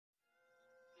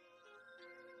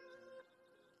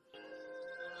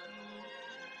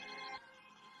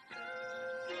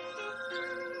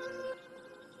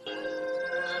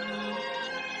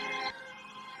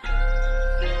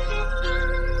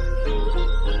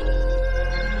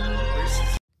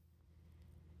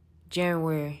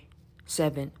January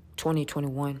 7th,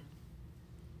 2021.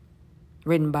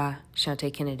 Written by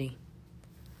Shantae Kennedy.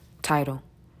 Title: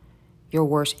 Your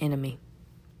Worst Enemy.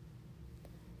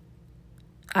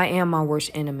 I am my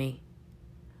worst enemy.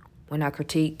 When I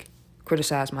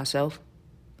criticize myself,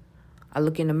 I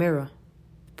look in the mirror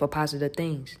for positive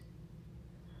things.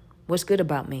 What's good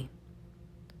about me?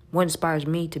 What inspires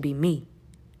me to be me?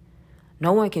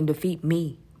 No one can defeat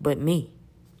me but me.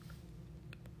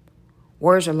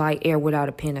 Words are like air without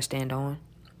a pen to stand on.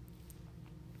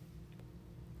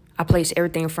 I place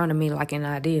everything in front of me like an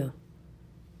ideal.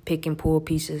 Pick and pull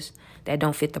pieces that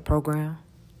don't fit the program.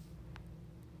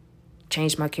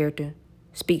 Change my character.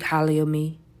 Speak highly of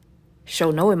me.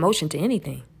 Show no emotion to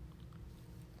anything.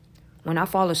 When I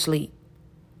fall asleep,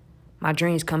 my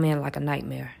dreams come in like a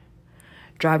nightmare,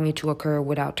 driving me to a curve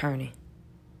without turning.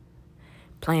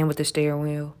 Playing with the steering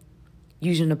wheel,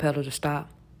 using the pedal to stop.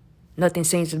 Nothing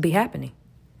seems to be happening.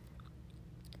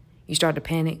 You start to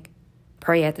panic,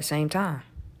 pray at the same time.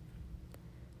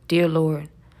 Dear Lord,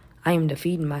 I am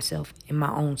defeating myself in my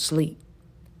own sleep.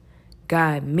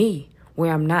 Guide me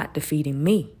where I'm not defeating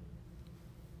me.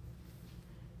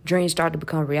 Dreams start to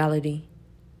become reality.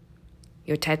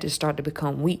 Your tactics start to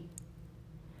become weak.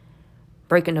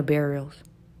 Breaking the barriers,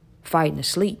 fighting to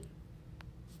sleep.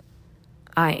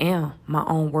 I am my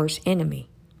own worst enemy.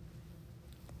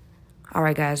 All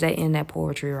right, guys, that ends that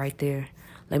poetry right there.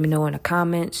 Let me know in the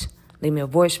comments. Leave me a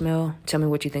voicemail. Tell me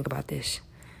what you think about this.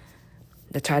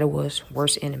 The title was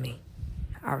Worst Enemy.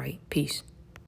 All right, peace.